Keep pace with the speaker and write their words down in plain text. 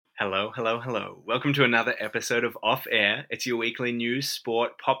Hello, hello, hello. Welcome to another episode of Off Air. It's your weekly news,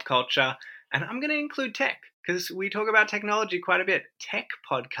 sport, pop culture, and I'm going to include tech because we talk about technology quite a bit. Tech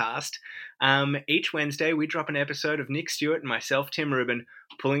podcast. Each Wednesday, we drop an episode of Nick Stewart and myself, Tim Rubin,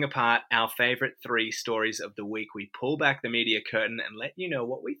 pulling apart our favorite 3 stories of the week. We pull back the media curtain and let you know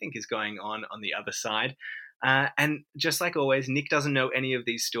what we think is going on the other side. And just like always, Nick doesn't know any of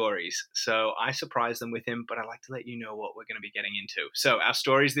these stories, so I surprise them with him, but I like to let you know what we're going to be getting into. So our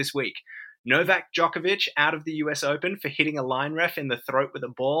stories this week. Novak Djokovic out of the US Open for hitting a line ref in the throat with a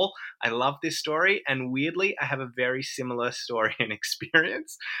ball. I love this story, and weirdly, I have a very similar story and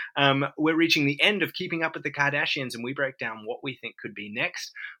experience. We're reaching the end of Keeping Up with the Kardashians, and we break down what we think could be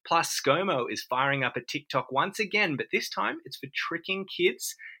next. Plus, ScoMo is firing up at TikTok once again, but this time it's for tricking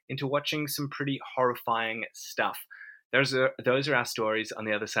kids into watching some pretty horrifying stuff. Those are our stories on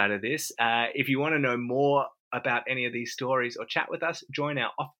the other side of this. If you want to know more about any of these stories or chat with us, join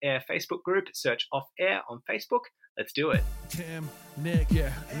our Off Air Facebook group. Search Off Air on Facebook. Let's do it. Tim, Nick, you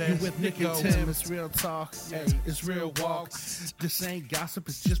with Nick and Tim. It's real talk, it's real walk. This ain't gossip,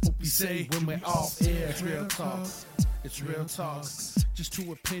 it's just what we say when we're off air. It's real talk, it's real talk. Just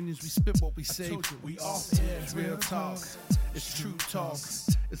 2 opinions, we spit what we say. We off air. It's real talk, it's true talk.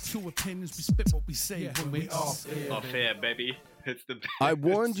 It's 2 opinions, we spit what we say when we off air. Off Air, baby. It's the best. I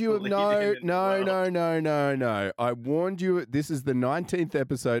warned you. No. I warned you. This is the 19th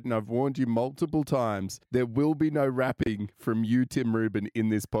episode, and I've warned you multiple times. There will be no rapping from you, Tim Rubin, in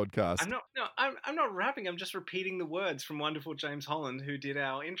this podcast. I'm not rapping. I'm just repeating the words from wonderful James Holland, who did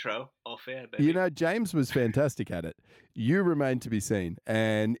our intro. Off Air, baby. You know, James was fantastic at it. You remain to be seen.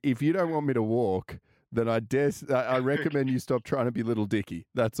 And if you don't want me to walk, then I recommend you stop trying to be Little Dicky.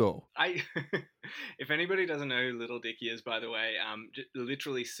 That's all. If anybody doesn't know who Little Dicky is, by the way,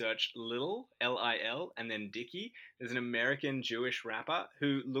 literally search Lil, L-I-L, and then Dicky. There's an American Jewish rapper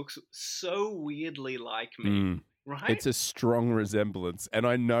who looks so weirdly like me. Right? It's a strong resemblance, and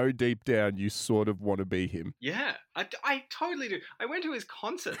I know deep down you sort of want to be him. Yeah, I totally do. I went to his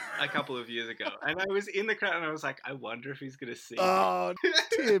concert a couple of years ago, and I was in the crowd, and I was like, I wonder if he's going to see me.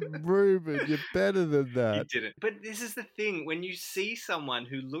 Tim Rubin, you're better than that. He didn't. But this is the thing. When you see someone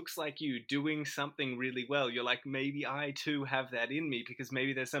who looks like you doing something really well, you're like, maybe I too have that in me, because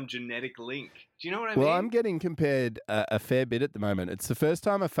maybe there's some genetic link. Do you know what I mean? Well, I'm getting compared a fair bit at the moment. It's the first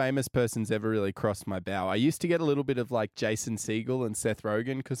time a famous person's ever really crossed my bow. I used to get a little bit of like Jason Segel and Seth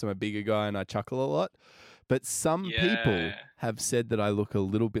Rogen because I'm a bigger guy and I chuckle a lot. But some people have said that I look a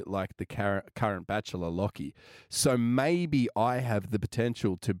little bit like the current Bachelor, Lockie. So maybe I have the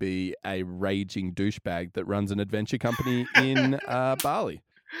potential to be a raging douchebag that runs an adventure company in Bali.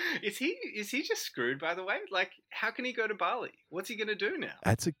 Is he just screwed, by the way? Like, how can he go to Bali? What's he going to do now?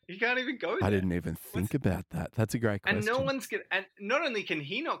 He can't even go there. I didn't even think about that. That's a great question. And not only can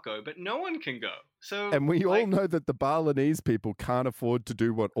he not go, but no one can go. So, and we all know that the Balinese people can't afford to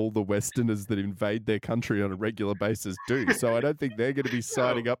do what all the Westerners that invade their country on a regular basis do. So I don't think they're going to be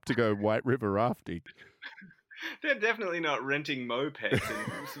signing up to go White River rafting. They're definitely not renting mopeds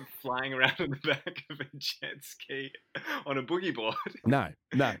and flying around on the back of a jet ski on a boogie board. No.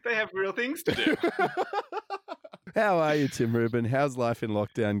 They have real things to do. How are you, Tim Rubin? How's life in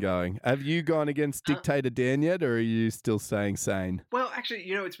lockdown going? Have you gone against Dictator Dan yet, or are you still staying sane? Well, actually,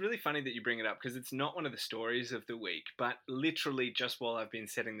 it's really funny that you bring it up because it's not one of the stories of the week, but literally just while I've been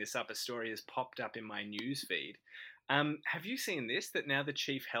setting this up, a story has popped up in my news feed. Have you seen this, that now the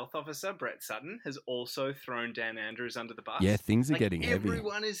Chief Health Officer, Brett Sutton, has also thrown Dan Andrews under the bus? Yeah, things are getting heavy.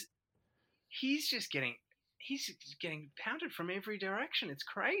 He's just getting pounded from every direction. It's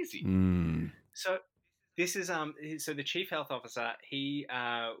crazy. So this is so the Chief Health Officer, he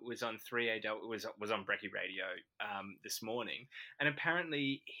was on 3AW, was on Brekkie Radio this morning, and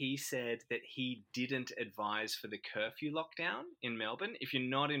apparently he said that he didn't advise for the curfew lockdown in Melbourne. If you're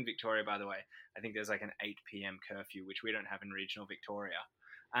not in Victoria, by the way, I think there's like an 8 p.m. curfew, which we don't have in regional Victoria.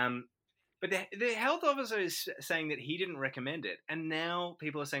 But the health officer is saying that he didn't recommend it, and now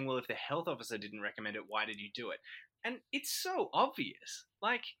people are saying, well, if the health officer didn't recommend it, why did you do it? And it's so obvious.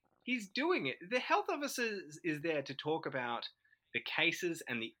 Like, he's doing it. The health officer is there to talk about the cases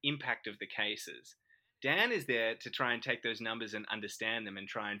and the impact of the cases. Dan is there to try and take those numbers and understand them and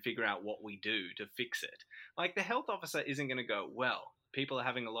try and figure out what we do to fix it. Like, the health officer isn't going to go, well, people are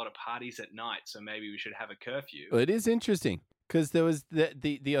having a lot of parties at night, so maybe we should have a curfew. Well, it is interesting because there was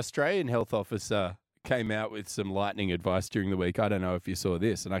the Australian health officer came out with some lightning advice during the week. I don't know if you saw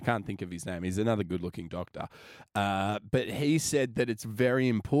this, and I can't think of his name. He's another good-looking doctor. But he said that it's very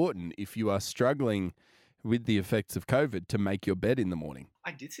important if you are struggling with the effects of COVID to make your bed in the morning.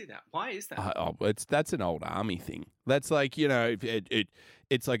 I did see that. Why is that? That's an old army thing. That's like,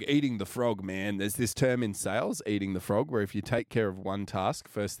 it's like eating the frog, man. There's this term in sales, eating the frog, where if you take care of one task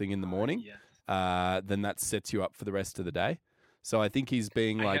first thing in the morning, then that sets you up for the rest of the day. So I think he's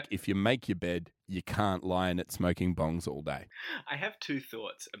being if you make your bed, you can't lie in it smoking bongs all day. I have two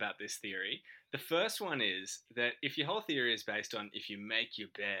thoughts about this theory. The first one is that if your whole theory is based on if you make your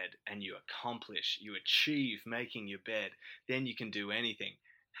bed and you achieve making your bed, then you can do anything.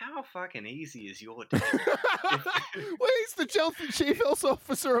 How fucking easy is your day? Well, he's the Chief Health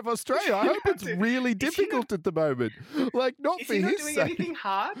Officer of Australia. I hope it's really difficult at the moment. Like, not for his sake. Is he not doing anything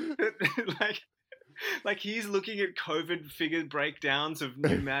hard? Like he's looking at COVID figure breakdowns of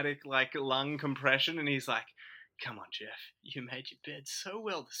pneumatic lung compression, and he's like, "Come on, Jeff, you made your bed so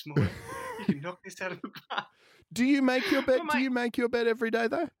well this morning. You can knock this out of the park." Do you make your bed? Do you make your bed every day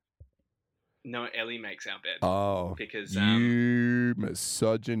though? No, Ellie makes our bed. Oh, because you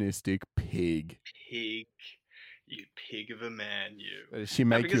misogynistic pig. You pig of a man, you. Does she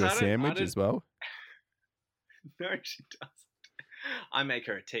make you a sandwich as well? No, she doesn't. I make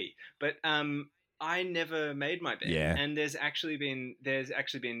her a tea, but I never made my bed. Yeah. And there's actually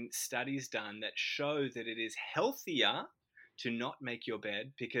been studies done that show that it is healthier to not make your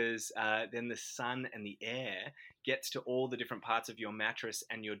bed because then the sun and the air gets to all the different parts of your mattress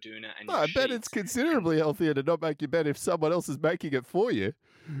and your doona and your sheets. I bet it's considerably healthier to not make your bed if someone else is making it for you.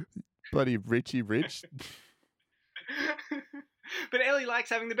 Bloody Richie Rich. But Ellie likes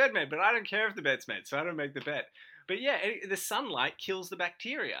having the bed made, but I don't care if the bed's made, so I don't make the bed. But yeah, the sunlight kills the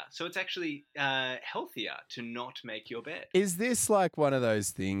bacteria, so it's actually healthier to not make your bed. Is this like one of those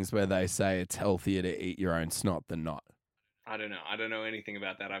things where they say it's healthier to eat your own snot than not? I don't know. I don't know anything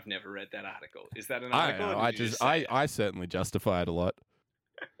about that. I've never read that article. Is that an article? I don't know. I certainly justify it a lot.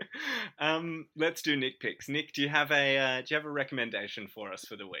 Let's do Nick picks. Nick, do you have a recommendation for us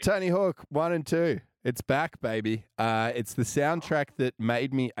for the week? Tony Hawk 1 and 2. It's back, baby. It's the soundtrack that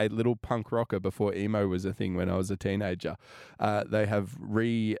made me a little punk rocker before emo was a thing when I was a teenager. They have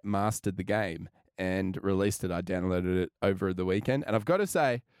remastered the game and released it. I downloaded it over the weekend, and I've got to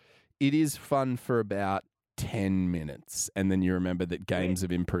say, it is fun for about 10 minutes, and then you remember that games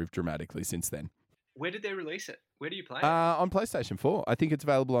have improved dramatically since then. Where did they release it? Where do you play it? On PlayStation 4. I think it's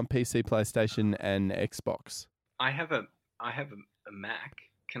available on PC, PlayStation, and Xbox. I have a Mac.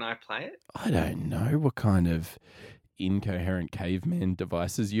 Can I play it? I don't know what kind of incoherent caveman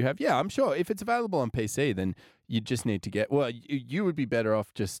devices you have. Yeah, I'm sure if it's available on PC, then you just need to get... Well, you would be better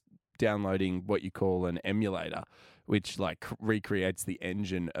off just downloading what you call an emulator, which recreates the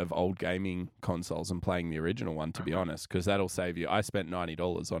engine of old gaming consoles and playing the original one, to be honest, because that'll save you. I spent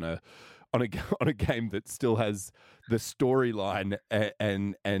 $90 on a game that still has the storyline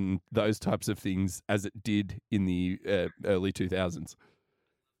and those types of things as it did in the early 2000s.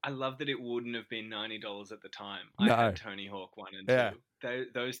 I love that it wouldn't have been $90 at the time. No. I had Tony Hawk 1 and 2.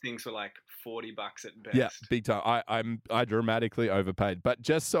 Those things were like $40 at best. Yeah, big time. I dramatically overpaid, but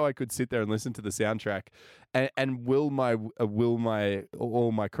just so I could sit there and listen to the soundtrack and will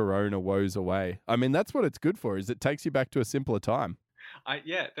all my Corona woes away. I mean, that's what it's good for. Is it takes you back to a simpler time.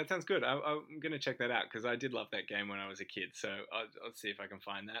 Yeah, that sounds good. I'm going to check that out because I did love that game when I was a kid. So I'll see if I can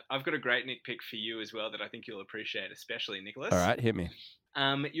find that. I've got a great Nick pick for you as well that I think you'll appreciate, especially Nicholas. All right, hit me.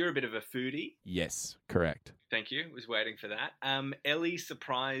 You're a bit of a foodie. Yes, correct. Thank you. Was waiting for that. Ellie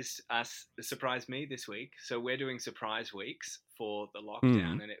surprised me this week. So we're doing surprise weeks for the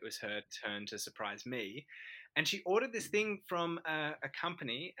lockdown, and it was her turn to surprise me. And she ordered this thing from a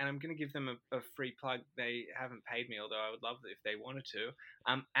company, and I'm going to give them a free plug. They haven't paid me, although I would love it if they wanted to.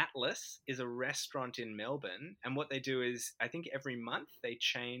 Atlas is a restaurant in Melbourne, and what they do is, I think every month they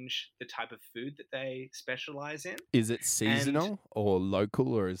change the type of food that they specialize in. Is it seasonal or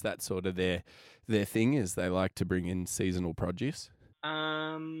local, or is that sort of their thing? Is they like to bring in seasonal produce?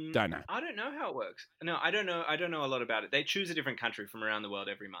 Don't know. I don't know how it works. No, I don't know. I don't know a lot about it. They choose a different country from around the world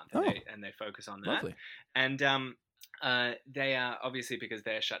every month, and they focus on that. Lovely. And they are obviously, because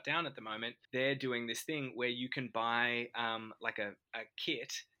they're shut down at the moment, they're doing this thing where you can buy like a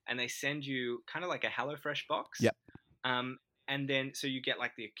kit, and they send you kind of like a HelloFresh box. Yep. And then so you get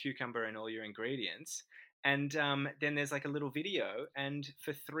like the cucumber and all your ingredients. And then there's like a little video, and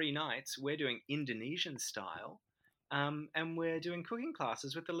for 3 nights we're doing Indonesian style. And we're doing cooking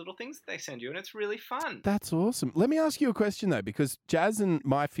classes with the little things that they send you, and it's really fun. That's awesome. Let me ask you a question, though, because Jazz and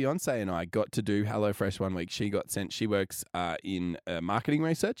my fiance and I got to do HelloFresh one week. She works in marketing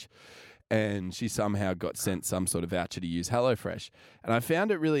research, and she somehow got sent some sort of voucher to use HelloFresh. And I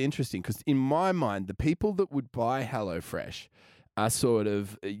found it really interesting because in my mind, the people that would buy HelloFresh are sort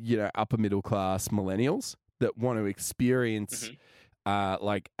of, upper middle class millennials that want to experience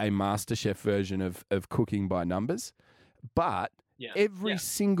like a MasterChef version of cooking by numbers. But every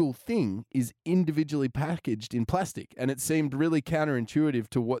single thing is individually packaged in plastic. And it seemed really counterintuitive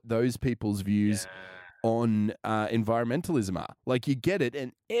to what those people's views on environmentalism are. Like, you get it,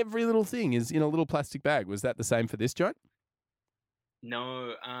 and every little thing is in a little plastic bag. Was that the same for this joint?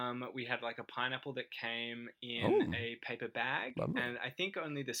 No, we had like a pineapple that came in a paper bag, Lovely. and I think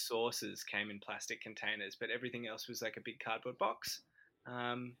only the sauces came in plastic containers, but everything else was like a big cardboard box.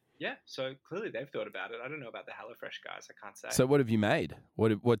 So clearly they've thought about it. I don't know about the HelloFresh guys. I can't say. So what have you made?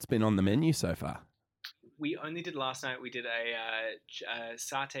 What's been on the menu so far? We only did last night. We did a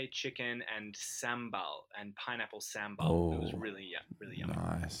satay chicken and sambal and pineapple sambal. It was really yummy.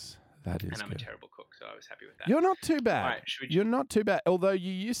 Nice. That is and I'm good. a terrible cook, so I was happy with that. You're not too bad. All right, You're not too bad. Although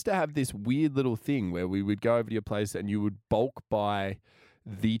you used to have this weird little thing where we would go over to your place and you would bulk buy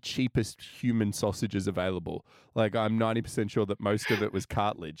the cheapest human sausages available. Like, I'm 90% sure that most of it was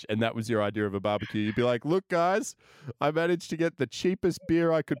cartilage, and that was your idea of a barbecue. You'd be like, look, guys, I managed to get the cheapest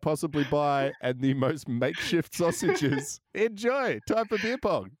beer I could possibly buy and the most makeshift sausages. Enjoy. Time for beer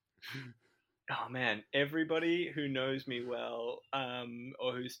pong. Oh, man, everybody who knows me well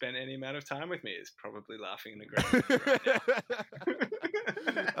or who spent any amount of time with me is probably laughing in a great right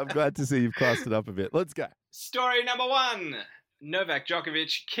now. I'm glad to see you've classed it up a bit. Let's go. Story number 1. Novak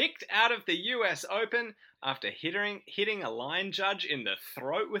Djokovic kicked out of the US Open after hitting a line judge in the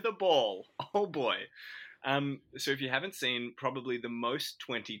throat with a ball. Oh, boy. So if you haven't seen probably the most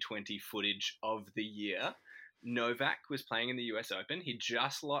 2020 footage of the year, Novak was playing in the US Open. He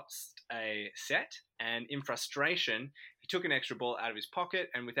just lost a set, and in frustration, he took an extra ball out of his pocket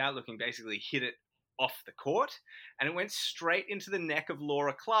and without looking basically hit it off the court, and it went straight into the neck of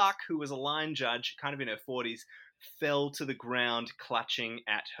Laura Clark, who was a line judge, kind of in her 40s, fell to the ground clutching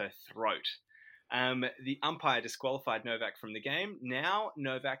at her throat. The umpire disqualified Novak from the game. Now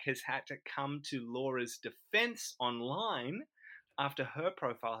Novak has had to come to Laura's defense online after her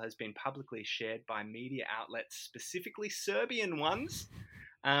profile has been publicly shared by media outlets, specifically Serbian ones,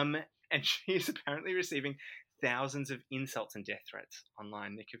 and she is apparently receiving thousands of insults and death threats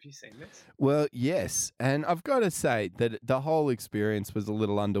online. Nick, have you seen this? Well, yes. And I've got to say that the whole experience was a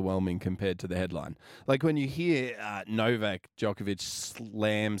little underwhelming compared to the headline. Like, when you hear Novak Djokovic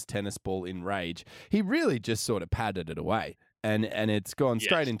slams tennis ball in rage, he really just sort of padded it away. And it's gone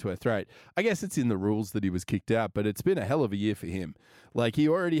straight into her throat. I guess it's in the rules that he was kicked out, but it's been a hell of a year for him. Like, he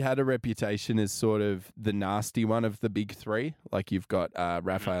already had a reputation as sort of the nasty one of the big three. Like, you've got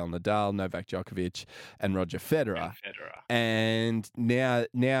Rafael Nadal, Novak Djokovic, and Roger Federer. And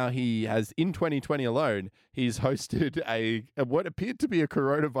now he has, in 2020 alone, he's hosted a what appeared to be a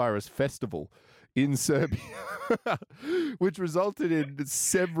coronavirus festival in Serbia, which resulted in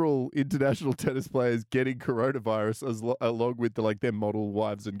several international tennis players getting coronavirus along with their model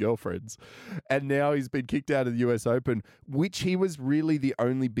wives and girlfriends. And now he's been kicked out of the US Open, which he was really the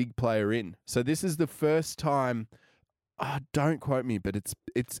only big player in. So this is the first time, don't quote me, but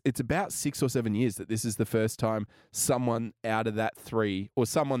it's about 6 or 7 years that this is the first time someone out of that three, or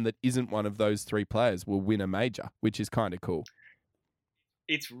someone that isn't one of those three players, will win a major, which is kind of cool.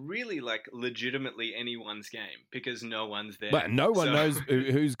 It's really like legitimately anyone's game because no one's there. But no one knows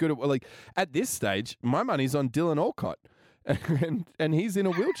who's good at, like, at this stage, my money's on Dylan Alcott and he's in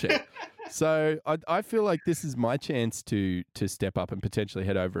a wheelchair. So I feel like this is my chance to step up and potentially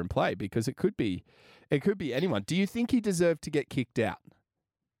head over and play, because it could be anyone. Do you think he deserved to get kicked out?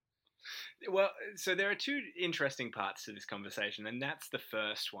 Well, so there are two interesting parts to this conversation, and that's the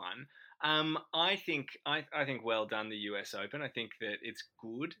first one. I think well done, the US Open. I think that it's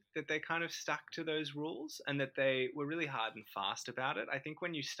good that they kind of stuck to those rules and that they were really hard and fast about it. I think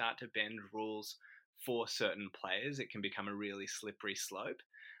when you start to bend rules for certain players, it can become a really slippery slope.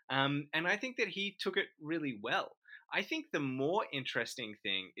 And I think that he took it really well. I think the more interesting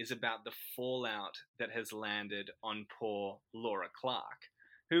thing is about the fallout that has landed on poor Laura Clark,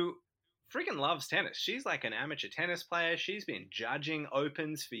 who freaking loves tennis. She's like an amateur tennis player. She's been judging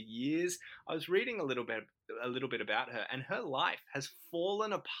opens for years. I was reading a little bit about her, and her life has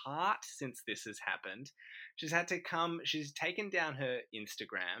fallen apart since this has happened. She's taken down her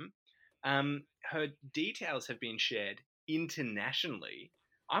Instagram. Her details have been shared internationally.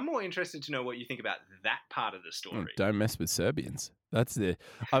 I'm more interested to know what you think about that part of the story. Don't mess with Serbians.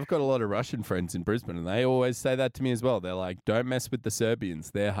 I've got a lot of Russian friends in Brisbane, and they always say that to me as well. They're like, don't mess with the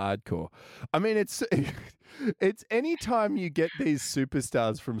Serbians. They're hardcore. I mean, it's any time you get these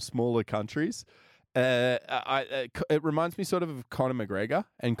superstars from smaller countries, it reminds me sort of Conor McGregor,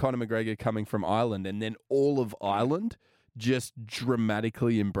 and Conor McGregor coming from Ireland, and then all of Ireland just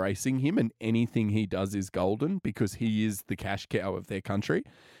dramatically embracing him, and anything he does is golden because he is the cash cow of their country.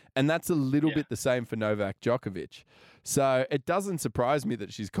 And that's a little bit the same for Novak Djokovic. So it doesn't surprise me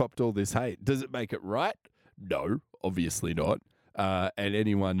that she's copped all this hate. Does it make it right? No, obviously not. And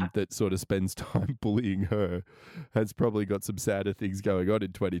anyone that sort of spends time bullying her has probably got some sadder things going on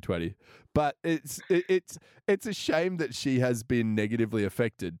in 2020. But it's a shame that she has been negatively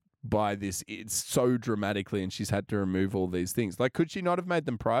affected by this. It's so dramatically, and she's had to remove all these things. Like, could she not have made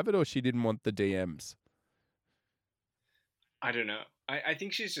them private, or she didn't want the DMs? I don't know. I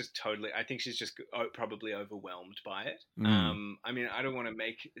think she's just probably overwhelmed by it. I mean, I don't want to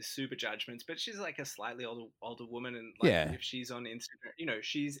make super judgments, but she's like a slightly older woman, and like if she's on Instagram, you know,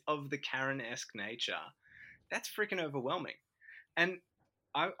 she's of the Karen-esque nature. That's freaking overwhelming. And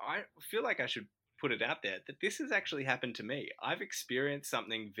I feel like I should put it out there that this has actually happened to me. I've experienced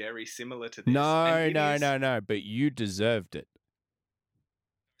something very similar to this. No, but you deserved it.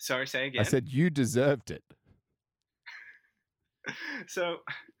 Sorry, say again? I said you deserved it. So,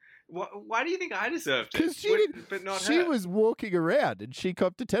 why do you think I deserved it? Because she didn't, but not she her. Was walking around and she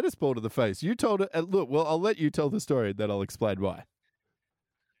copped a tennis ball to the face. You told her, look, well, I'll let you tell the story, then I'll explain why.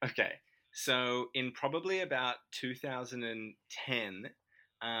 Okay. So, in probably about 2010,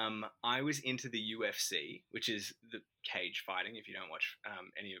 I was into the UFC, which is the cage fighting, if you don't watch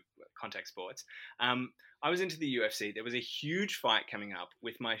any contact sports. I was into the UFC. There was a huge fight coming up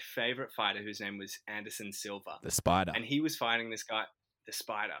with my favorite fighter, whose name was Anderson Silva. The Spider. And he was fighting this guy, the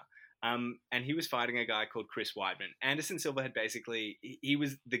Spider. And he was fighting a guy called Chris Weidman. Anderson Silva had he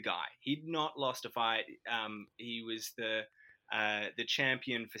was the guy. He'd not lost a fight. He was the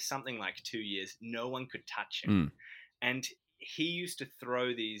champion for something like 2 years. No one could touch him. And he used to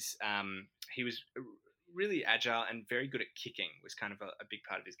throw these, he was really agile and very good at kicking, was kind of a big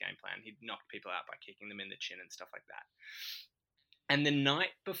part of his game plan. He'd knock people out by kicking them in the chin and stuff like that. And the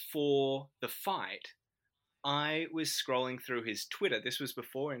night before the fight, I was scrolling through his Twitter. This was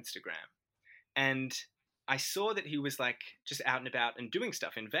before Instagram. And I saw that he was like just out and about and doing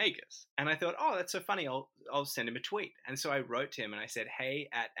stuff in Vegas. And I thought, oh, that's so funny. I'll send him a tweet. And so I wrote to him and I said, hey,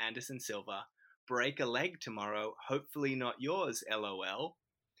 at Anderson Silva, break a leg tomorrow. Hopefully not yours, LOL.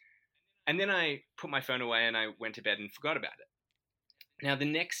 And then I put my phone away and I went to bed and forgot about it. Now, the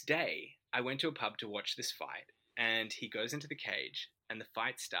next day, I went to a pub to watch this fight, and he goes into the cage, and the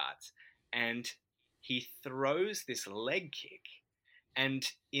fight starts, and he throws this leg kick, and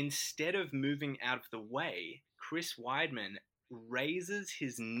instead of moving out of the way, Chris Weidman raises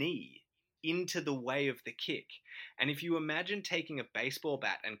his knee into the way of the kick. And if you imagine taking a baseball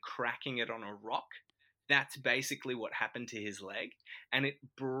bat and cracking it on a rock, that's basically what happened to his leg. And it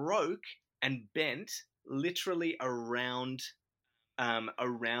broke and bent literally around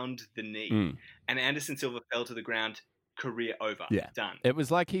the knee. And Anderson Silva fell to the ground, career over. Yeah. Done. It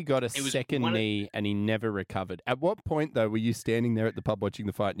was like he got a second knee and he never recovered. At what point, though, were you standing there at the pub watching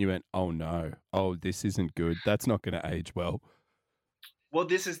the fight and you went, oh, no, oh, this isn't good. That's not going to age well. Well,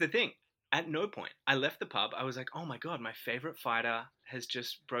 this is the thing. At no point. I left the pub. I was like, oh my God, my favorite fighter has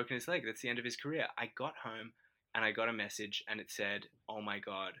just broken his leg. That's the end of his career. I got home and I got a message and it said, oh my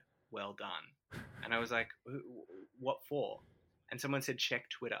God, well done. And I was like, what for? And someone said, check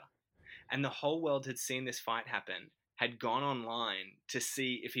Twitter. And the whole world had seen this fight happen, had gone online to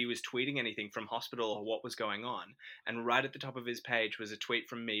see if he was tweeting anything from hospital or what was going on. And right at the top of his page was a tweet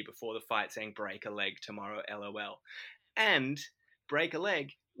from me before the fight saying, break a leg tomorrow, LOL. And break a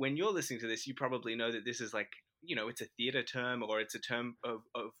leg, when you're listening to this, you probably know that this is like, you know, it's a theater term or it's a term of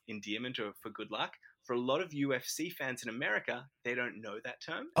endearment or for good luck. For a lot of UFC fans in America, they don't know that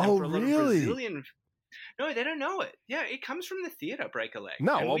term. Oh, for a lot really? Of Brazilian, no, they don't know it. Yeah, it comes from the theater, break a leg.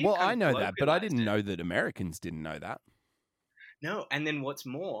 No, well, I know that, but I didn't know that Americans didn't know that. No, and then what's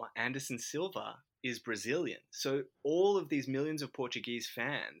more, Anderson Silva is Brazilian. So all of these millions of Portuguese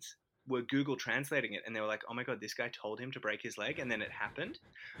fans were Google translating it, and they were like, oh my God, this guy told him to break his leg, and then it happened.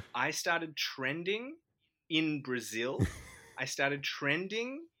 I started trending in Brazil. I started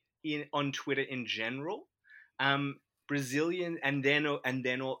trending on Twitter in general. Brazilian, and then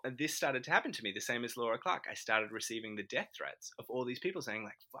this started to happen to me, the same as Laura Clark. I started receiving the death threats of all these people saying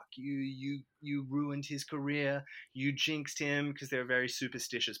like, fuck you ruined his career, you jinxed him, because they're a very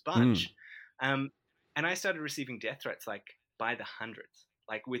superstitious bunch. And I started receiving death threats like by the hundreds.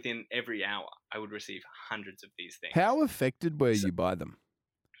 Like within every hour, I would receive hundreds of these things. How affected were you by them?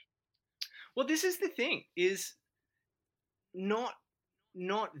 Well, this is the thing, is not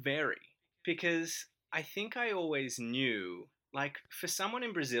very, because I think I always knew, like, for someone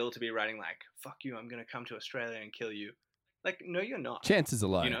in Brazil to be writing like, fuck you, I'm going to come to Australia and kill you. Like, no, you're not. Chances are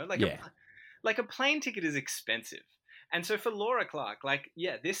low. You know, like, yeah. Like a plane ticket is expensive. And so for Laura Clark, like,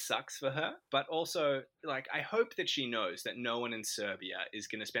 yeah, this sucks for her, but also, like, I hope that she knows that no one in Serbia is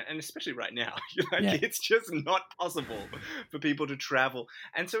going to spend, and especially right now, it's just not possible for people to travel.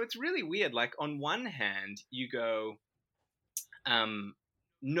 And so it's really weird. Like, on one hand, you go,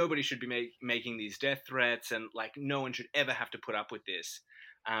 nobody should be making these death threats, and, like, no one should ever have to put up with this.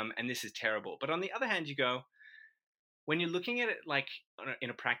 And this is terrible. But on the other hand, you go, when you're looking at it like in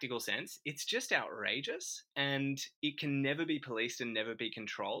a practical sense, it's just outrageous, and it can never be policed and never be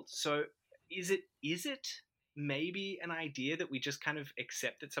controlled. So is it maybe an idea that we just kind of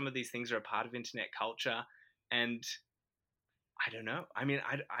accept that some of these things are a part of internet culture? And I don't know. I mean,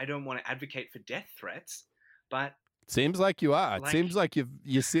 I don't want to advocate for death threats, but seems like you are. It seems like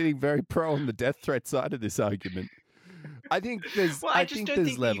you're sitting very pro on the death threat side of this argument. I think there's. Well, I just don't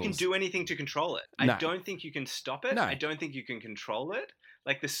think levels. You can do anything to control it. No. I don't think you can stop it. No. I don't think you can control it.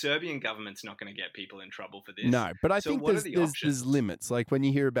 Like, the Serbian government's not going to get people in trouble for this. No, but I think there's limits. Like, when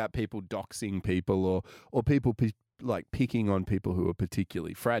you hear about people doxing people or people like picking on people who are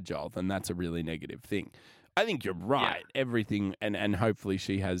particularly fragile, then that's a really negative thing. I think you're right. Yeah. Everything, and hopefully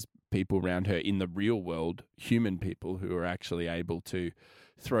she has people around her in the real world, human people who are actually able to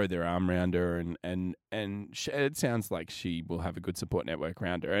throw their arm around her, and it sounds like she will have a good support network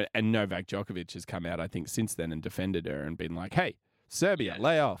around her. And Novak Djokovic has come out, I think, since then and defended her and been like, hey, Serbia,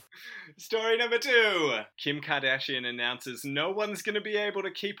 lay off. Story number 2. Kim Kardashian announces no one's going to be able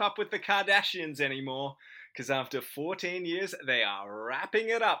to keep up with the Kardashians anymore, because after 14 years, they are wrapping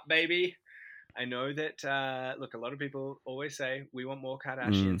it up, baby. I know that, look, a lot of people always say we want more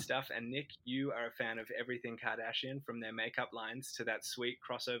Kardashian stuff. And Nick, you are a fan of everything Kardashian, from their makeup lines to that sweet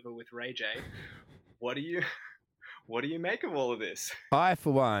crossover with Ray J. What do you make of all of this? I,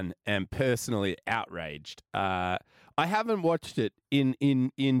 for one, am personally outraged. I haven't watched it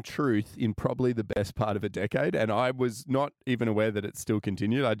in truth in probably the best part of a decade, and I was not even aware that it still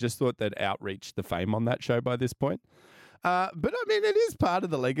continued. I just thought they'd outreached the fame on that show by this point. But I mean, it is part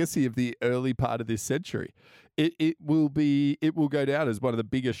of the legacy of the early part of this century. It will go down as one of the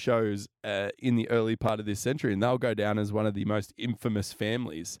biggest shows in the early part of this century, and they'll go down as one of the most infamous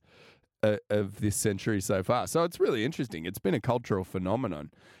families of this century so far. So it's really interesting. It's been a cultural phenomenon,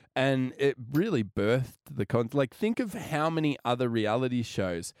 and it really birthed like, think of how many other reality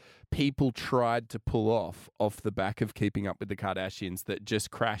shows people tried to pull off the back of Keeping Up with the Kardashians that just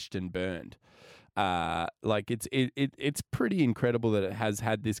crashed and burned. Like, it's pretty incredible that it has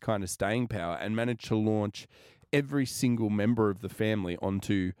had this kind of staying power and managed to launch every single member of the family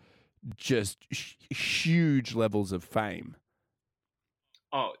onto just huge levels of fame.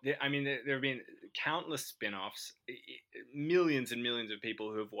 Oh, I mean, there have been countless spin-offs, millions and millions of people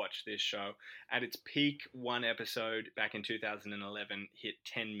who have watched this show. At its peak, one episode back in 2011 hit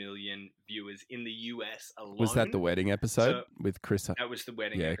 10 million viewers in the US alone. Was that the wedding episode with Chris? That was the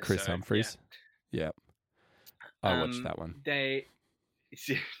wedding episode. Yeah, Chris Humphries. Yeah. I watched that one. Did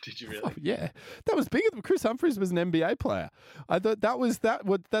you really? Oh, yeah, that was bigger than Chris Humphries was an NBA player. I thought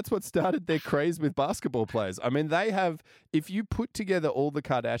that's what started their craze with basketball players. I mean, they have, if you put together all the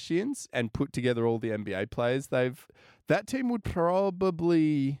Kardashians and put together all the NBA players, that team would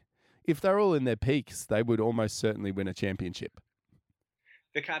probably, if they're all in their peaks, they would almost certainly win a championship.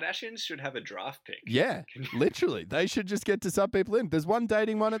 The Kardashians should have a draft pick. Yeah, literally. They should just get to sub people in. There's one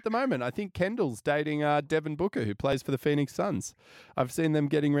dating one at the moment. I think Kendall's dating Devin Booker, who plays for the Phoenix Suns. I've seen them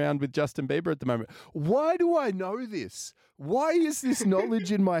getting around with Justin Bieber at the moment. Why do I know this? Why is this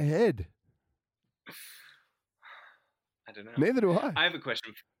knowledge in my head? I don't know. Neither do I. I have a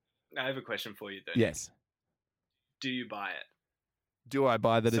question for you, though. Yes. Do you buy it? Do I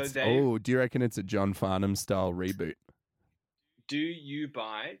buy that do you reckon it's a John Farnham style reboot? Do you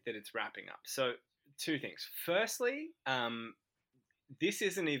buy that it's wrapping up? So, 2 things. Firstly, this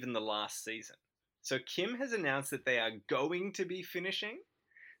isn't even the last season. So Kim has announced that they are going to be finishing.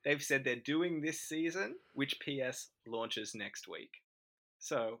 They've said they're doing this season, which PS launches next week.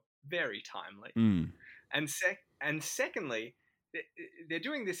 So, very timely. And secondly, they're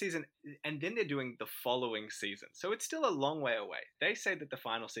doing this season, and then they're doing the following season. So it's still a long way away. They say that the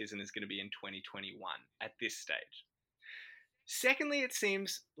final season is going to be in 2021 at this stage. Secondly, it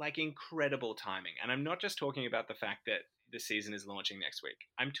seems like incredible timing. And I'm not just talking about the fact that the season is launching next week.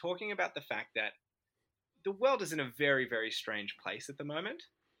 I'm talking about the fact that the world is in a very, very strange place at the moment.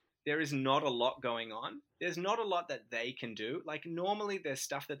 There is not a lot going on. There's not a lot that they can do. Like, normally there's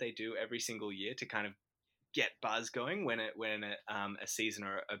stuff that they do every single year to kind of get buzz going when a season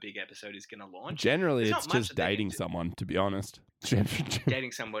or a big episode is going to launch. Generally, it's just dating someone, to be honest.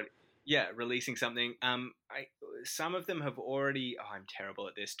 Dating someone. Yeah, releasing something. some of them have already. Oh, I'm terrible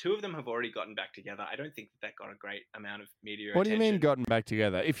at this. Two of them have already gotten back together. I don't think that got a great amount of media What do attention. you mean gotten back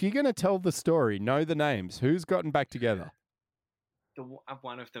together? If you're going to tell the story, know the names. Who's gotten back together?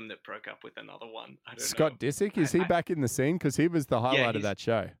 One of them that broke up with another one. I don't know. Scott Disick, is he back in the scene? Because he was the highlight of that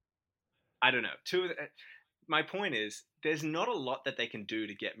show. I don't know. My point is, there's not a lot that they can do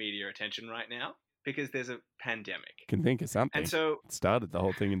to get media attention right now because there's a pandemic. Can think of something. And so it started the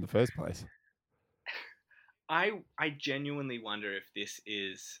whole thing in the first place. I genuinely wonder if this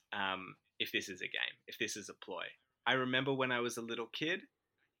is a game, if this is a ploy. I remember when I was a little kid.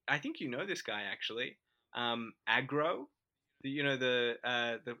 I think you know this guy actually. Agro. You know the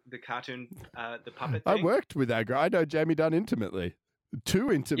cartoon, the puppet thing? I worked with Agro. I know Jamie Dunn intimately.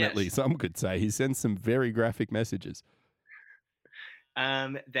 Too intimately, yes. Some could say. He sends some very graphic messages.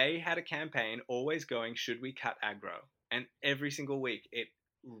 They had a campaign always going, should we cut Agro? And every single week it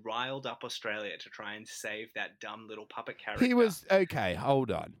riled up Australia to try and save that dumb little puppet character. He was, okay,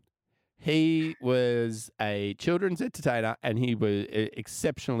 hold on. He was a children's entertainer and he was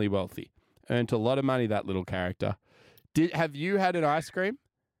exceptionally wealthy. Earned a lot of money, that little character. Have you had an ice cream?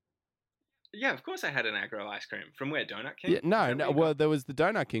 Yeah, of course I had an Agro ice cream. From where? Donut King? Yeah, no. Well, there was the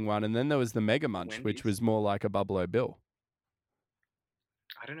Donut King one, and then there was the Mega Munch, Wendy's? which was more like a Buffalo Bill.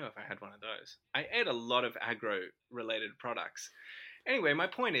 I don't know if I had one of those. I ate a lot of Agro-related products. Anyway, my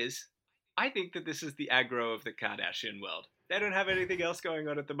point is, I think that this is the Agro of the Kardashian world. They don't have anything else going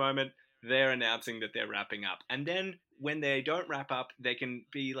on at the moment. They're announcing that they're wrapping up. And then when they don't wrap up, they can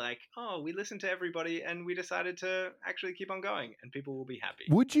be like, oh, we listened to everybody and we decided to actually keep on going and people will be happy.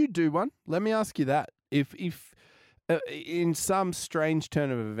 Would you do one? Let me ask you that. If in some strange turn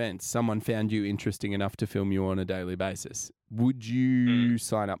of events, someone found you interesting enough to film you on a daily basis, would you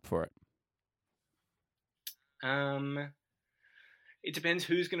sign up for it? It depends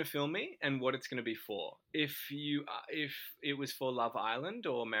who's going to film me and what it's going to be for. If it was for Love Island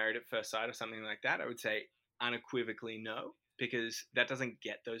or Married at First Sight or something like that, I would say unequivocally no, because that doesn't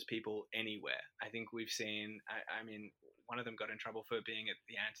get those people anywhere. I think we've seen. I mean, one of them got in trouble for being at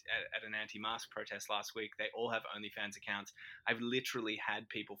an anti-mask protest last week. They all have OnlyFans accounts. I've literally had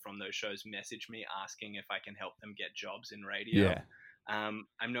people from those shows message me asking if I can help them get jobs in radio. Yeah.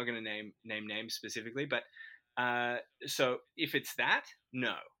 I'm not going to name names specifically, but. So if it's that,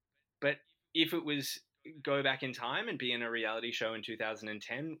 no. But if it was go back in time and be in a reality show in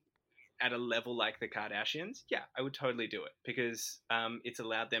 2010 at a level like the Kardashians, yeah, I would totally do it because it's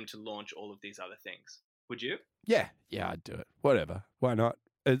allowed them to launch all of these other things. Would you? Yeah, I'd do it. Whatever. Why not?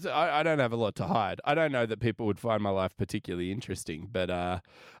 I don't have a lot to hide. I don't know that people would find my life particularly interesting, but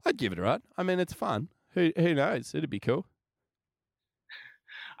I'd give it a run. I mean, it's fun. Who knows? It'd be cool.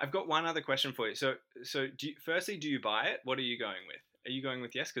 I've got one other question for you. So do you buy it? What are you going with? Are you going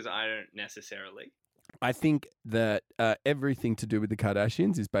with yes? Because I don't necessarily. I think that everything to do with the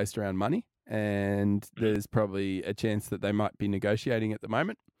Kardashians is based around money, and there's probably a chance that they might be negotiating at the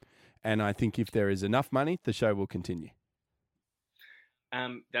moment. And I think if there is enough money, the show will continue.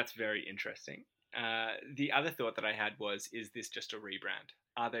 That's very interesting. The other thought that I had was, is this just a rebrand?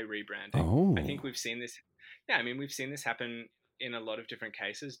 Are they rebranding? Oh. I think we've seen this. Yeah, I mean, we've seen this happen in a lot of different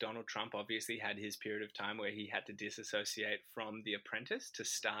cases. Donald Trump obviously had his period of time where he had to disassociate from The Apprentice to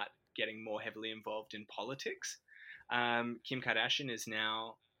start getting more heavily involved in politics. Kim Kardashian is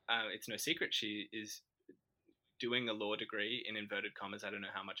now, it's no secret, she is doing a law degree in inverted commas. I don't know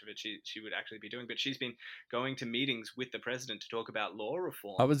how much of it she would actually be doing, but she's been going to meetings with the president to talk about law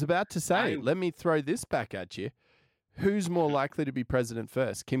reform. I was about to say, let me throw this back at you. Who's more likely to be president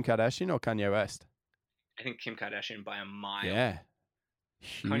first, Kim Kardashian or Kanye West? I think Kim Kardashian by a mile. Yeah.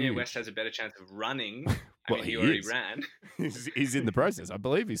 Kanye West has a better chance of running. Well, I mean, he already ran. He's in the process. I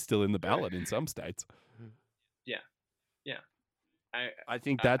believe he's still in the ballot in some states. Yeah. I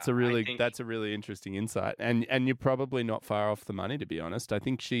think that's a really interesting insight, and you're probably not far off the money, to be honest. I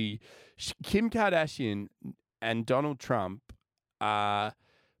think Kim Kardashian and Donald Trump are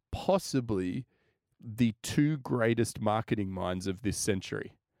possibly the two greatest marketing minds of this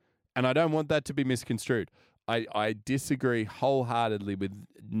century. And I don't want that to be misconstrued. I disagree wholeheartedly with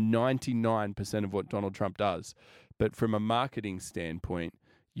 99% of what Donald Trump does. But from a marketing standpoint,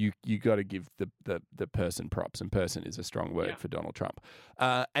 you got to give the person props, and person is a strong word for Donald Trump.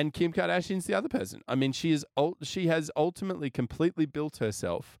 And Kim Kardashian's the other person. I mean, she has ultimately completely built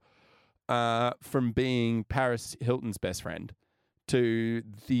herself from being Paris Hilton's best friend to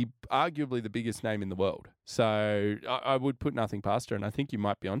arguably the biggest name in the world. So I would put nothing past her, and I think you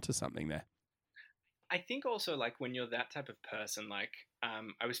might be onto something there. I think also, like, when you're that type of person, like,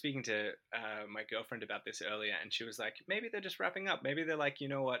 I was speaking to my girlfriend about this earlier, and she was like, maybe they're just wrapping up. Maybe they're like, you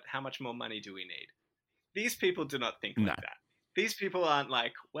know what, how much more money do we need? These people do not think No. like that. These people aren't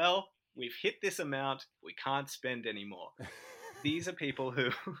like, well, we've hit this amount, we can't spend anymore. These are people who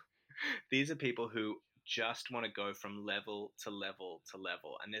just want to go from level to level to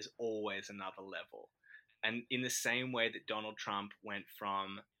level, and there's always another level. And in the same way that Donald Trump went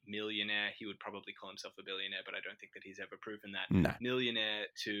from millionaire, he would probably call himself a billionaire, but I don't think that he's ever proven that, No. millionaire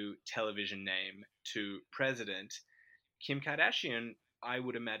to television name to president, Kim Kardashian, I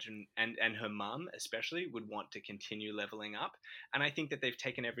would imagine, and her mum especially, would want to continue leveling up. And I think that they've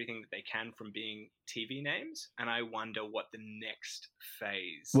taken everything that they can from being TV names, and I wonder what the next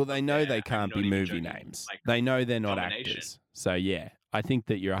phase. Well, they know they can't be movie names. They know they're not actors. So, yeah, I think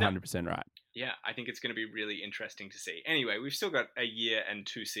that you're 100% right. Yeah, I think it's going to be really interesting to see. Anyway, we've still got a year and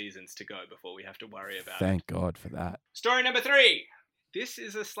 2 seasons to go before we have to worry about Thank God for that. Story number 3. This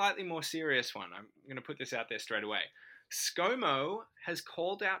is a slightly more serious one. I'm going to put this out there straight away. ScoMo has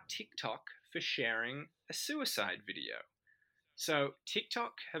called out TikTok for sharing a suicide video. So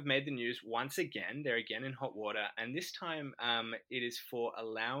TikTok have made the news once again. They're again in hot water, and this time it is for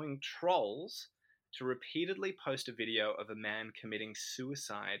allowing trolls to repeatedly post a video of a man committing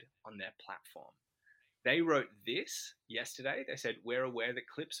suicide on their platform. They wrote this yesterday. They said, we're aware that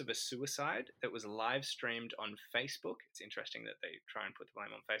clips of a suicide that was live streamed on Facebook, it's interesting that they try and put the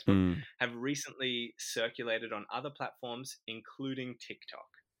blame on Facebook, have recently circulated on other platforms, including TikTok.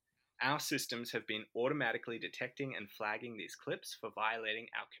 Our systems have been automatically detecting and flagging these clips for violating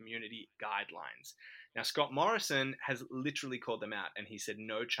our community guidelines. Now, Scott Morrison has literally called them out, and he said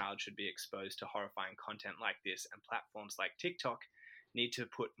no child should be exposed to horrifying content like this, and platforms like TikTok need to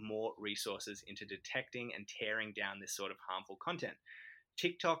put more resources into detecting and tearing down this sort of harmful content.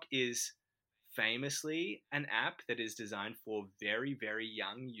 TikTok is famously an app that is designed for very, very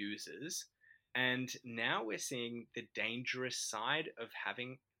young users, and now we're seeing the dangerous side of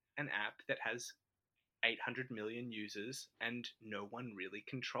having an app that has 800 million users and no one really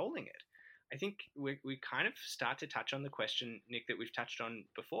controlling it. I think we kind of start to touch on the question, Nick, that we've touched on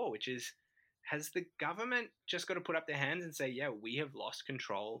before, which is, has the government just got to put up their hands and say, yeah, we have lost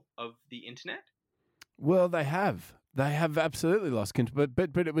control of the internet? Well, they have. They have absolutely lost control,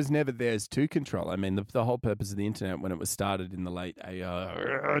 but it was never theirs to control. I mean, the whole purpose of the internet when it was started in the late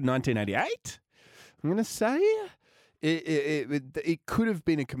 1988, I'm going to say, it could have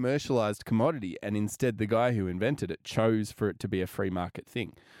been a commercialized commodity, and instead the guy who invented it chose for it to be a free market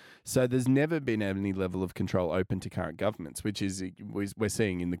thing. So there's never been any level of control open to current governments, which is we're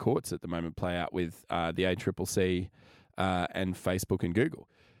seeing in the courts at the moment play out with the ACCC and Facebook and Google.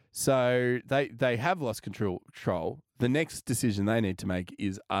 So they have lost control. The next decision they need to make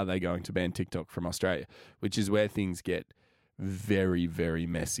is, are they going to ban TikTok from Australia, which is where things get very, very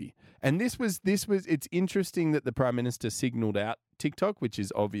messy. And this was it's interesting that the Prime Minister signalled out TikTok, which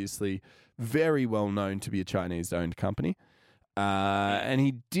is obviously very well known to be a Chinese-owned company. And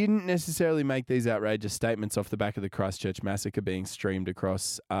he didn't necessarily make these outrageous statements off the back of the Christchurch massacre being streamed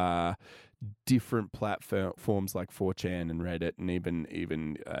across different platforms like 4chan and Reddit, and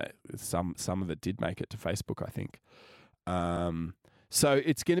even some of it did make it to Facebook, I think. So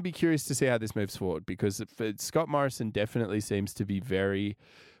it's going to be curious to see how this moves forward, because Scott Morrison definitely seems to be very,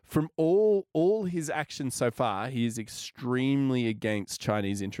 from all his actions so far, he is extremely against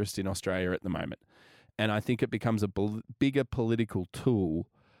Chinese interest in Australia at the moment. And I think it becomes a bigger political tool.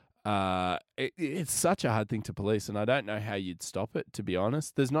 It's such a hard thing to police, and I don't know how you'd stop it, to be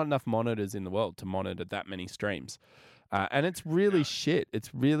honest. There's not enough monitors in the world to monitor that many streams. And it's really shit.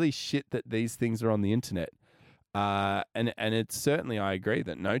 It's really shit that these things are on the internet. And it's certainly, I agree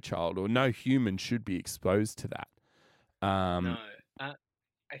that no child or no human should be exposed to that. No.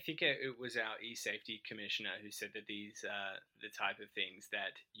 I think it was our e-safety commissioner who said that these are the type of things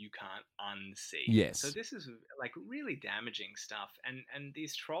that you can't unsee. Yes. So this is like really damaging stuff. And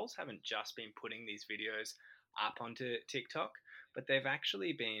these trolls haven't just been putting these videos up onto TikTok, but they've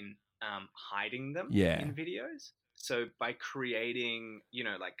actually been hiding them in videos. So by creating,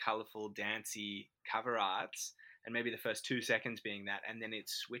 like colorful, dancey cover arts, and maybe the first 2 seconds being that, and then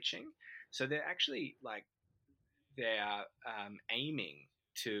it's switching. So they're actually they're aiming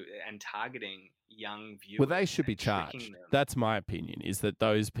to and targeting young viewers. Well, they should be charged. That's my opinion, is that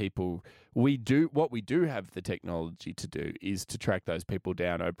those people, what we do have the technology to do is to track those people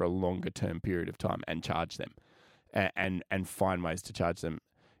down over a longer term period of time and charge them and find ways to charge them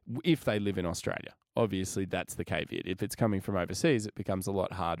if they live in Australia. Obviously, that's the caveat. If it's coming from overseas, it becomes a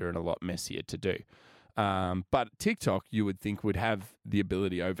lot harder and a lot messier to do. But TikTok, you would think, would have the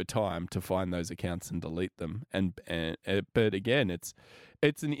ability over time to find those accounts and delete them. But again,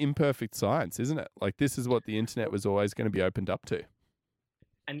 it's an imperfect science, isn't it? Like, this is what the internet was always going to be opened up to.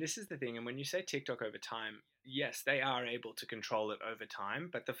 And this is the thing. And when you say TikTok over time, yes, they are able to control it over time.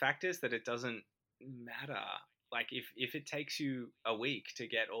 But the fact is that it doesn't matter. Like if it takes you a week to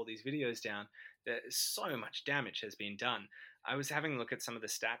get all these videos down, there's so much damage has been done. I was having a look at some of the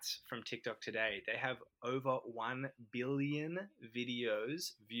stats from TikTok today. They have over 1 billion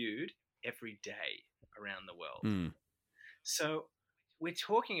videos viewed every day around the world. Mm. So we're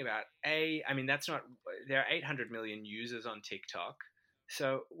talking about that's not, there are 800 million users on TikTok.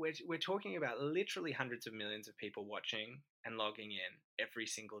 So we're talking about literally hundreds of millions of people watching and logging in every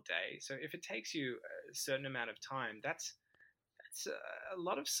single day. So if it takes you a certain amount of time, that's a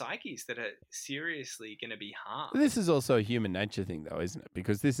lot of psyches that are seriously going to be harmed. This is also a human nature thing, though, isn't it?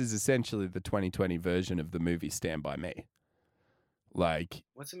 Because this is essentially the 2020 version of the movie Stand By Me. Like,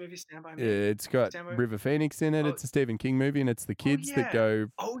 what's the movie Stand By Me? It's got River Phoenix in it. It's a Stephen King movie, and it's the kids that go.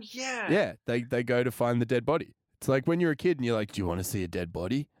 Oh yeah. Yeah, they go to find the dead body. It's like when you're a kid and you're like, "Do you want to see a dead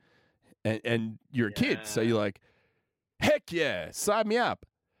body?" And you're a kid, so you're like, "Heck yeah, sign me up."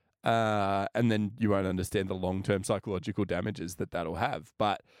 And then you won't understand the long-term psychological damages that'll have.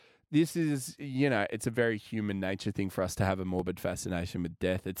 But this is, it's a very human nature thing for us to have a morbid fascination with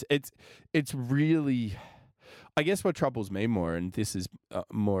death. It's really, I guess what troubles me more, and this is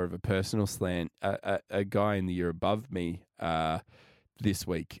more of a personal slant, a guy in the year above me this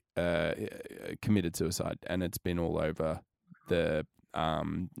week committed suicide, and it's been all over the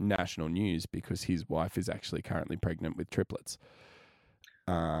national news because his wife is actually currently pregnant with triplets.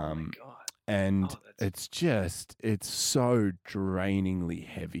 Oh my God. And it's so drainingly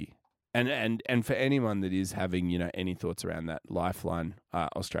heavy. And for anyone that is having, any thoughts around that, Lifeline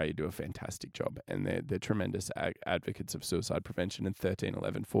Australia do a fantastic job, and they're tremendous advocates of suicide prevention. And 13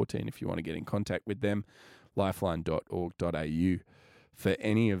 11 14, if you want to get in contact with them, lifeline.org.au for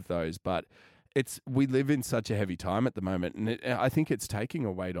any of those. But we live in such a heavy time at the moment, and I think it's taking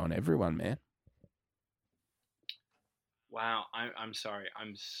a weight on everyone, man. Wow, I'm sorry.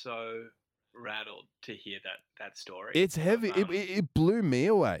 I'm so rattled to hear that story. It's heavy. It blew me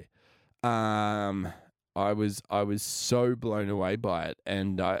away. I was so blown away by it,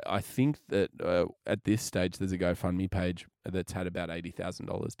 and I think that at this stage there's a GoFundMe page that's had about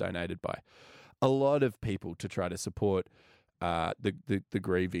 $80,000 donated by a lot of people to try to support the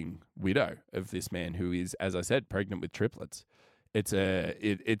grieving widow of this man who is, as I said, pregnant with triplets. It's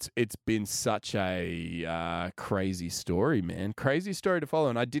been such a crazy story, man. Crazy story to follow.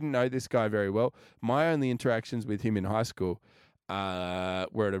 And I didn't know this guy very well. My only interactions with him in high school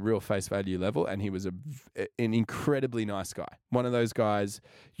were at a real face value level, and he was an incredibly nice guy. One of those guys,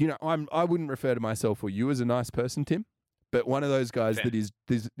 I wouldn't refer to myself or you as a nice person, Tim, but one of those guys that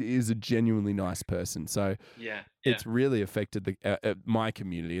is a genuinely nice person. So it's really affected my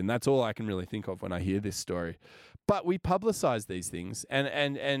community, and that's all I can really think of when I hear this story. But we publicize these things,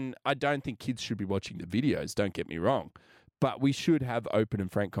 and I don't think kids should be watching the videos, don't get me wrong. But we should have open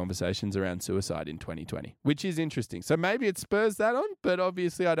and frank conversations around suicide in 2020, which is interesting. So maybe it spurs that on, but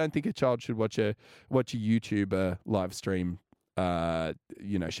obviously I don't think a child should watch a YouTuber live stream,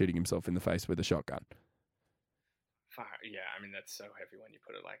 shooting himself in the face with a shotgun. Yeah, that's so heavy when you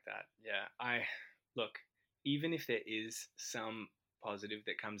put it like that. Yeah, look, even if there is some positive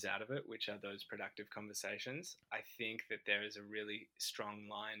that comes out of it, which are those productive conversations, I think that there is a really strong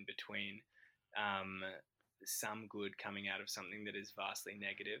line between some good coming out of something that is vastly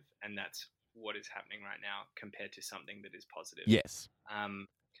negative, and that's what is happening right now, compared to something that is positive. Yes.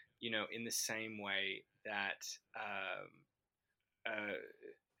 In the same way that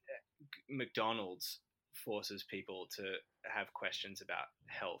McDonald's forces people to have questions about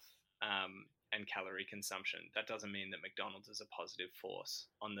health and calorie consumption, that doesn't mean that McDonald's is a positive force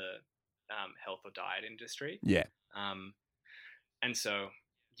on the health or diet industry. Yeah. And so,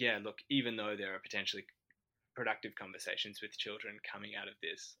 look, even though there are potentially productive conversations with children coming out of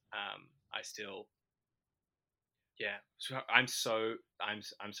this, I still, so I'm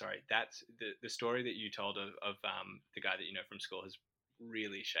sorry. That's the story that you told of the guy that you know from school has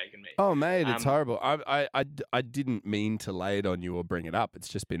really shaken me. Oh, mate, it's horrible. I didn't mean to lay it on you or bring it up. It's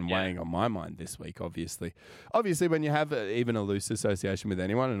just been weighing on my mind this week, obviously. Obviously, when you have even a loose association with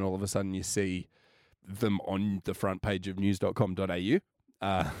anyone and all of a sudden you see them on the front page of news.com.au,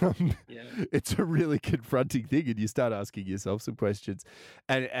 it's a really confronting thing, and you start asking yourself some questions.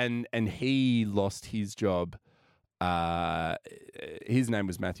 And he lost his job. His name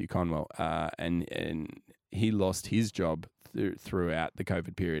was Matthew Conwell, and he lost his job throughout the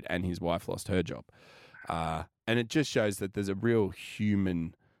COVID period, and his wife lost her job. And it just shows that there's a real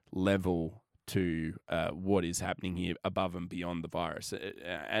human level to what is happening here above and beyond the virus.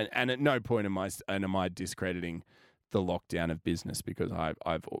 And at no point am I discrediting the lockdown of business, because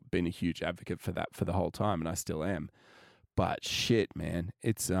I've been a huge advocate for that for the whole time, and I still am. But shit, man,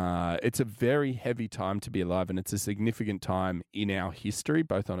 it's a very heavy time to be alive, and it's a significant time in our history,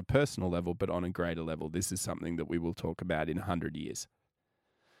 both on a personal level, but on a greater level. This is something that we will talk about in 100 years.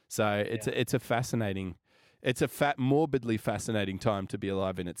 So it's a fascinating, morbidly fascinating time to be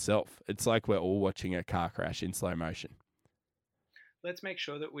alive in itself. It's like we're all watching a car crash in slow motion. Let's make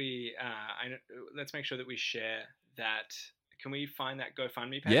sure that we share that. Can we find that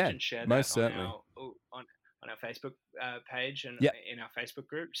GoFundMe page and share that most certainly. on our Facebook page and in our Facebook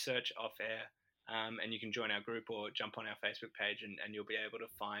group? Search Off Air, and you can join our group or jump on our Facebook page, and you'll be able to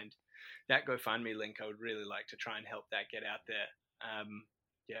find that GoFundMe link. I would really like to try and help that get out there.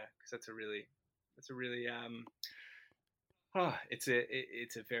 Because it's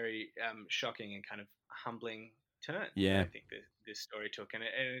a very shocking and kind of humbling turn. Yeah, I think this story took, and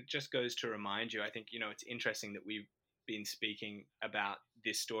it just goes to remind you. I think it's interesting that we've been speaking about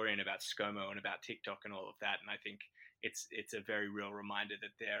this story and about ScoMo and about TikTok and all of that, and I think it's a very real reminder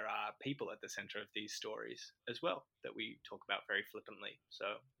that there are people at the center of these stories as well that we talk about very flippantly. So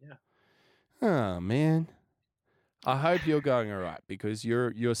yeah. Oh man, I hope you're going all right, because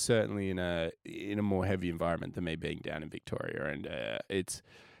you're certainly in a more heavy environment than me, being down in Victoria, and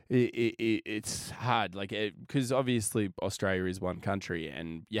it's hard, like, because obviously Australia is one country,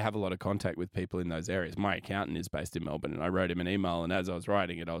 and you have a lot of contact with people in those areas. My accountant is based in Melbourne, and I wrote him an email, and as I was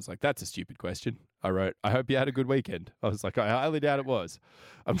writing it, I was like, "That's a stupid question." I wrote, "I hope you had a good weekend." I was like, "I highly doubt it was.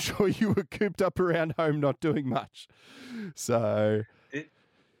 I'm sure you were cooped up around home, not doing much." So.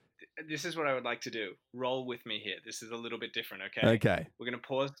 This is what I would like to do. Roll with me here. This is a little bit different, okay? Okay. We're gonna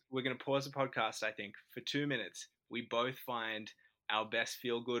pause the podcast, I think, for 2 minutes. We both find our best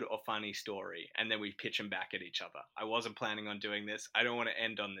feel-good or funny story, and then we pitch them back at each other. I wasn't planning on doing this. I don't want to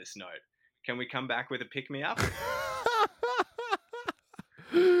end on this note. Can we come back with a pick-me-up?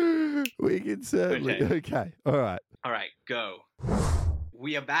 We can certainly. Okay. All right. All right, go.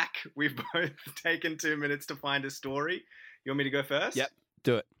 We are back. We've both taken 2 minutes to find a story. You want me to go first? Yep.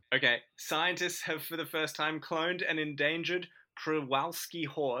 Do it. Okay. Scientists have for the first time cloned an endangered Przewalski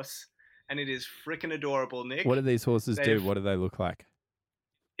horse, and it is frickin' adorable, Nick. What do these horses do? What do they look like?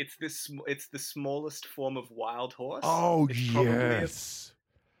 It's the smallest form of wild horse. Oh, yes.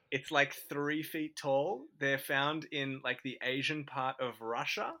 It's like 3 feet tall. They're found in like the Asian part of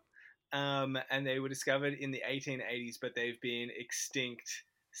Russia, and they were discovered in the 1880s, but they've been extinct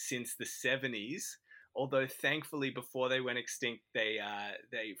since the 70s. Although thankfully, before they went extinct, they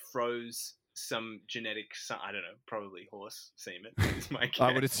froze some genetic, I don't know, probably horse semen is my guess.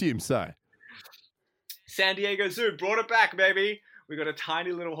 I would assume so. San Diego Zoo brought it back, baby. We got a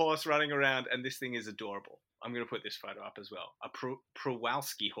tiny little horse running around, and this thing is adorable. I'm going to put this photo up as well. A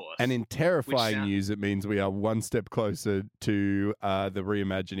Przewalski horse. And in terrifying news, it means we are one step closer to the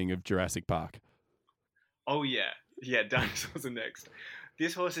reimagining of Jurassic Park. Oh, yeah. Yeah, dinosaurs are next.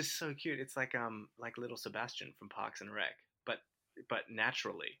 This horse is so cute. It's like little Sebastian from Parks and Rec, but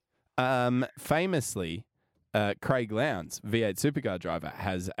naturally. Famously, Craig Lowndes, V8 supercar driver,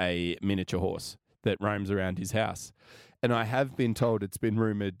 has a miniature horse that roams around his house. And I have been told it's been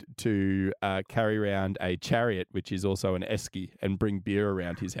rumoured to carry around a chariot, which is also an esky, and bring beer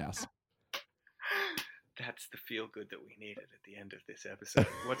around his house. That's the feel-good that we needed at the end of this episode.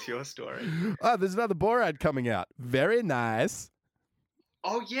 What's your story? Oh, there's another Borat coming out. Very nice.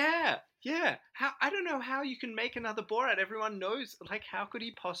 Oh, yeah. Yeah. I don't know how you can make another Borat. Everyone knows, like, how could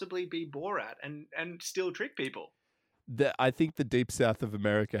he possibly be Borat and still trick people? I think the deep south of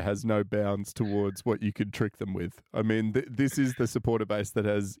America has no bounds towards what you could trick them with. I mean, this is the supporter base that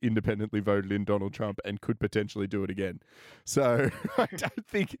has independently voted in Donald Trump and could potentially do it again. So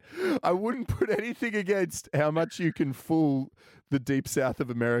I wouldn't put anything against how much you can fool the deep south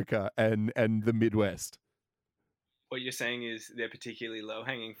of America and the Midwest. What you're saying is they're particularly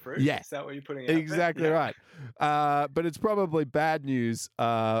low-hanging fruit? Yeah. Is that what you're putting out exactly there? Right. But it's probably bad news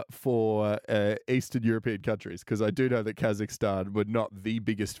for Eastern European countries, because I do know that Kazakhstan were not the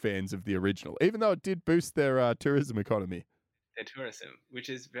biggest fans of the original, even though it did boost their tourism economy. Their tourism, which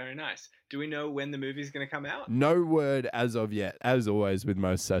is very nice. Do we know when the movie's going to come out? No word as of yet. As always with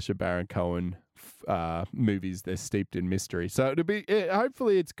most Sacha Baron Cohen movies, they're steeped in mystery. So it'll be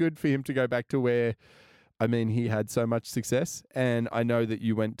hopefully it's good for him to go back to where... I mean, he had so much success, and I know that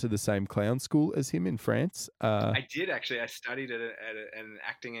you went to the same clown school as him in France. I did, actually. I studied at an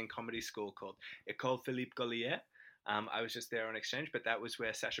acting and comedy school called École Philippe Gaulier. I was just there on exchange, but that was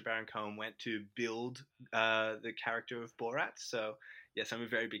where Sacha Baron Cohen went to build the character of Borat. So, yes, I'm a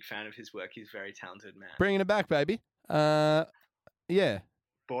very big fan of his work. He's a very talented man. Bringing it back, baby. Yeah.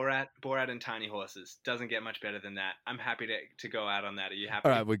 Borat and tiny horses. Doesn't get much better than that. I'm happy to go out on that. Are you happy?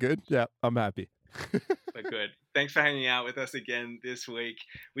 All right, we're good. Yeah, I'm happy. We're good. Thanks for hanging out with us again this week.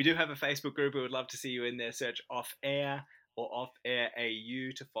 We do have a Facebook group. We would love to see you in there. Search Off Air or Off Air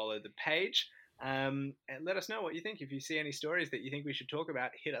AU to follow the page. And let us know what you think. If you see any stories that you think we should talk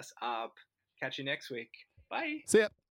about, hit us up. Catch you next week. Bye. See ya.